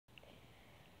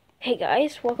Hey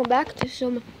guys, welcome back to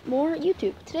some more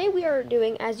YouTube. Today we are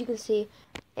doing, as you can see,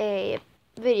 a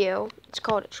video. It's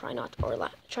called Try Not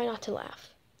to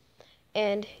Laugh.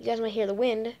 And you guys might hear the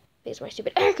wind because of my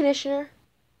stupid air conditioner,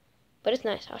 but it's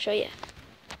nice. I'll show you.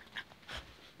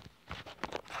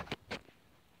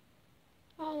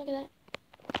 Oh, look at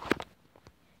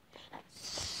that.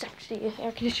 Sexy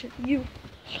air conditioner. You.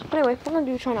 But anyway, we're gonna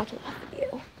do Try Not to Laugh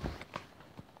video.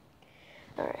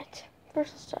 Alright,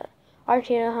 first let's start.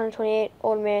 Argentina 128,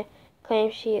 old man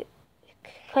claims he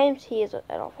is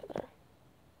Adolf Hitler.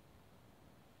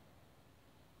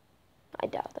 I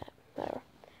doubt that. Whatever.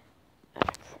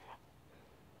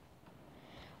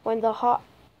 When the hot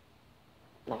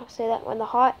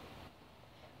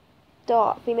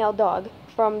female dog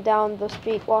from down the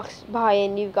street walks by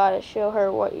and you've got to show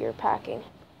her what you're packing.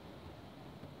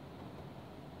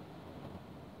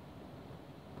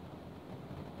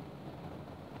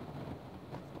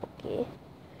 Okay.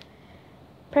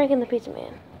 Pranking the pizza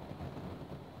man.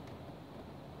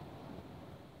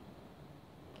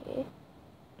 Okay.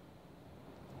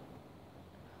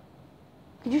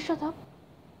 Could you shut up?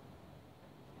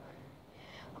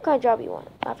 What kind of job you want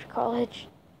after college?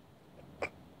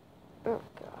 Oh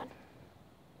God.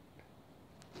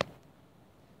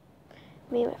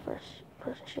 Me, my first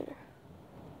person shooter.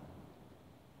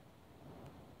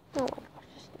 Oh my gosh,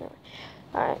 just never.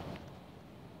 Alright.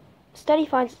 Study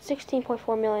finds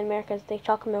 16.4 million Americans think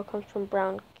chocolate milk comes from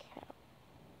brown cow.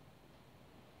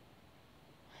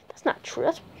 That's not true.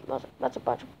 That's a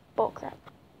bunch of bullcrap.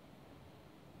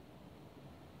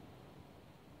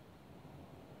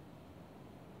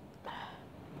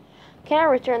 Can I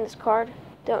return this card?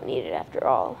 Don't need it after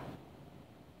all.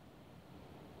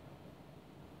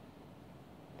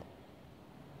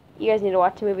 You guys need to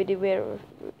watch the movie to be able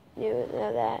to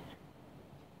know that.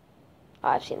 Oh,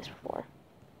 I've seen this before.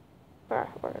 Or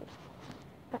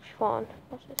actually, Fawn.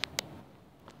 What's this?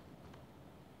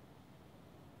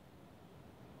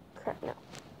 Crap, no.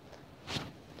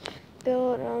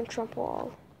 Build our own Trump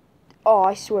wall. Oh,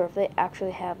 I swear, if they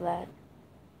actually have that.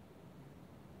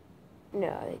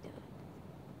 No, they don't.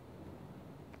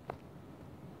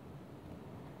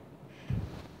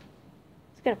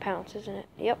 It's gonna pounce, isn't it?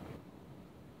 Yep.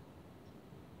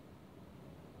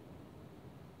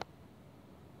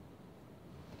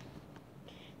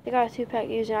 They got a 2-pack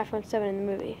using iPhone 7 in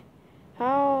the movie.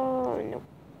 How? No.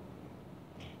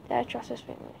 Dad trusts his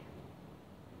family.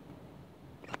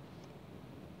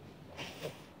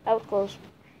 That was close.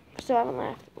 Still haven't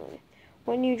laughed at the movie.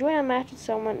 When you join a match with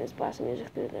someone, is blasting music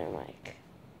through their mic.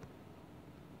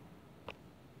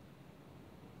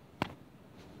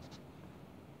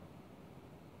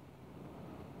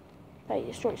 You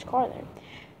destroyed his car there.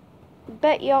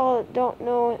 Bet y'all don't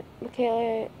know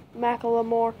Michaela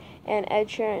Macklemore and Ed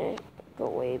Sheeran go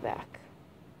way back.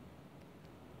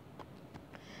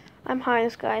 I'm hiring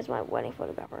this guy as my wedding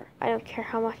photographer. I don't care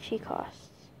how much he costs.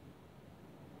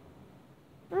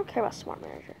 I don't care about Smart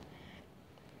Manager.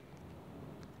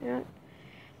 You know,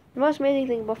 the most amazing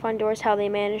thing about Fundora is how they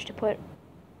managed to put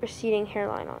receding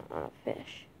hairline on a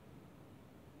fish.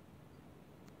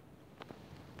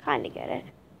 Kinda get it.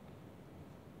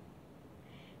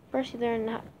 First you learn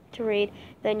how to read,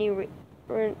 then you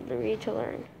read to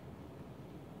learn.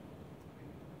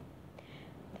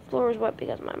 The floor is wet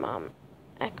because my mom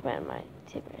accompanied my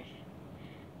toothbrush.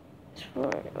 This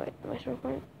floor, wait, am I still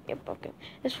recording? Yep, okay.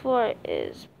 This floor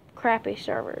is crappy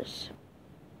servers.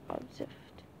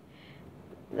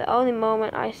 The only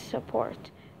moment I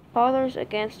support. Fathers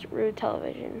against rude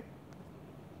television.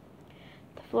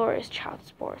 The floor is child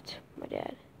support. My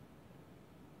dad.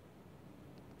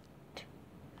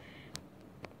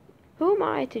 Who am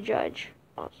I to judge?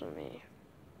 Also me.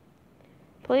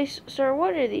 Police, sir,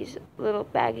 what are these little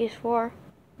baggies for?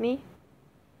 Me?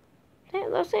 Hey,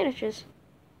 little sandwiches.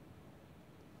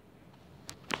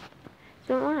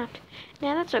 Don't laugh.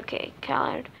 Nah, that's okay,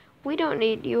 Khaled. We don't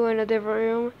need you in a different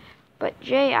room. But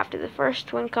Jay, after the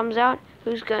first one comes out,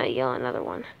 who's gonna yell another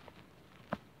one?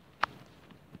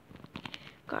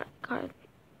 God.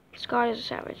 Scott is a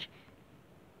savage.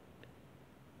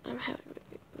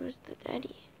 Who's the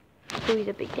daddy? Who's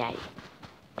the big daddy?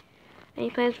 Any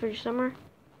plans for your summer?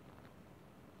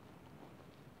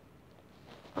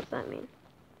 What's that mean?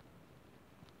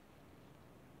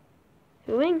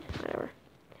 Hooing? Whatever.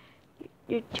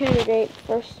 Your Tinder date,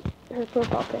 first her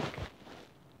profile pic.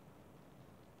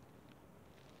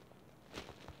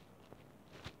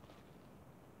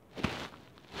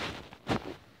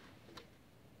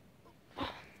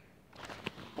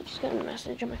 I just got a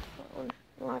message on my phone,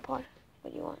 on my iPod.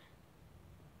 What do you want?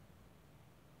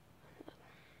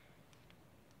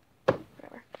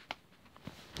 Whatever.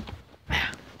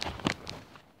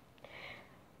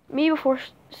 Me before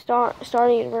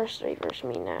starting university versus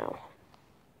me now.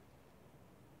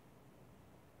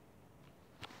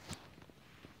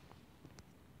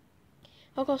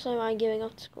 How close am I giving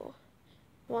up school?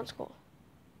 One school.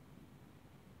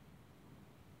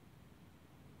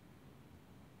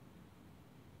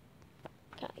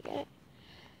 Kinda get it.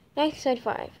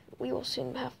 1975. We will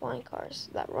soon have flying cars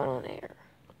that run on air.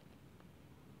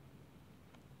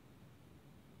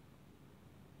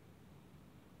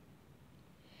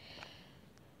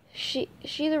 She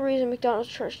the reason McDonald's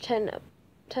charged 10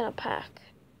 a pack.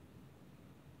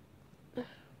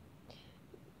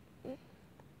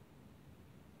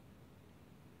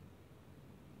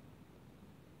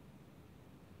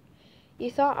 You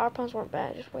thought our puns weren't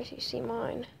bad, just wait till you see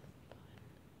mine.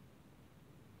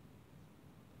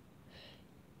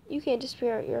 You can't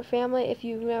dispirit your family if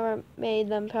you've never made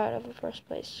them proud of the first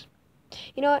place.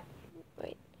 You know what?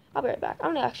 Wait, I'll be right back.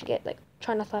 I'm gonna actually get, like,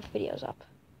 try not to laugh videos up.